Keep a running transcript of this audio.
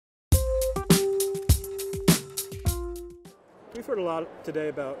We've heard a lot today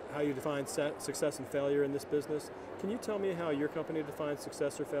about how you define success and failure in this business. Can you tell me how your company defines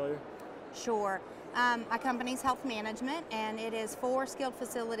success or failure? Sure. My company's health management, and it is 4 skilled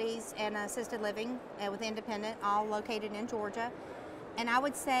facilities and assisted living with independent, all located in Georgia. And I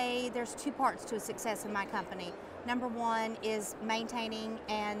would say there's 2 parts to a success in my company. Number 1 is maintaining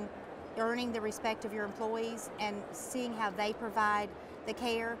and earning the respect of your employees and seeing how they provide the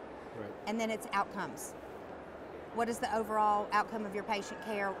care, Right. and then it's outcomes. What is the overall outcome of your patient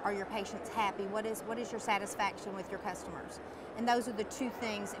care? Are your patients happy? What is your satisfaction with your customers? And those are the 2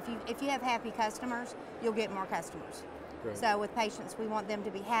 things. If you have happy customers, you'll get more customers. Great. So with patients, we want them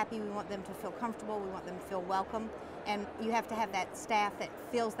to be happy, we want them to feel comfortable, we want them to feel welcome, and you have to have that staff that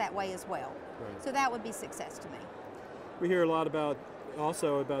feels that way as well. Right. So that would be success to me. We hear a lot about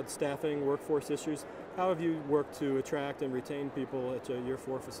staffing, workforce issues. How have you worked to attract and retain people at your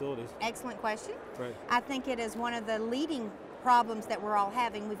 4 facilities? Excellent question. Right. I think it is one of the leading problems that we're all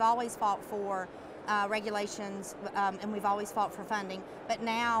having. We've always fought for regulations and we've always fought for funding, but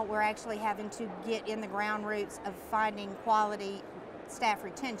now we're actually having to get in the ground roots of finding quality staff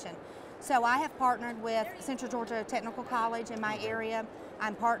retention. So I have partnered with Central Georgia Technical College in my area.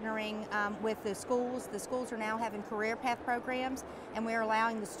 I'm partnering with the schools. The schools are now having career path programs, and we're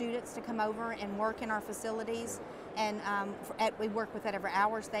allowing the students to come over and work in our facilities. And we work with whatever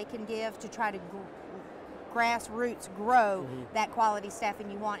hours they can give to try to grassroots grow that quality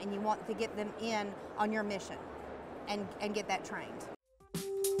staffing you want, and you want to get them in on your mission and get that trained.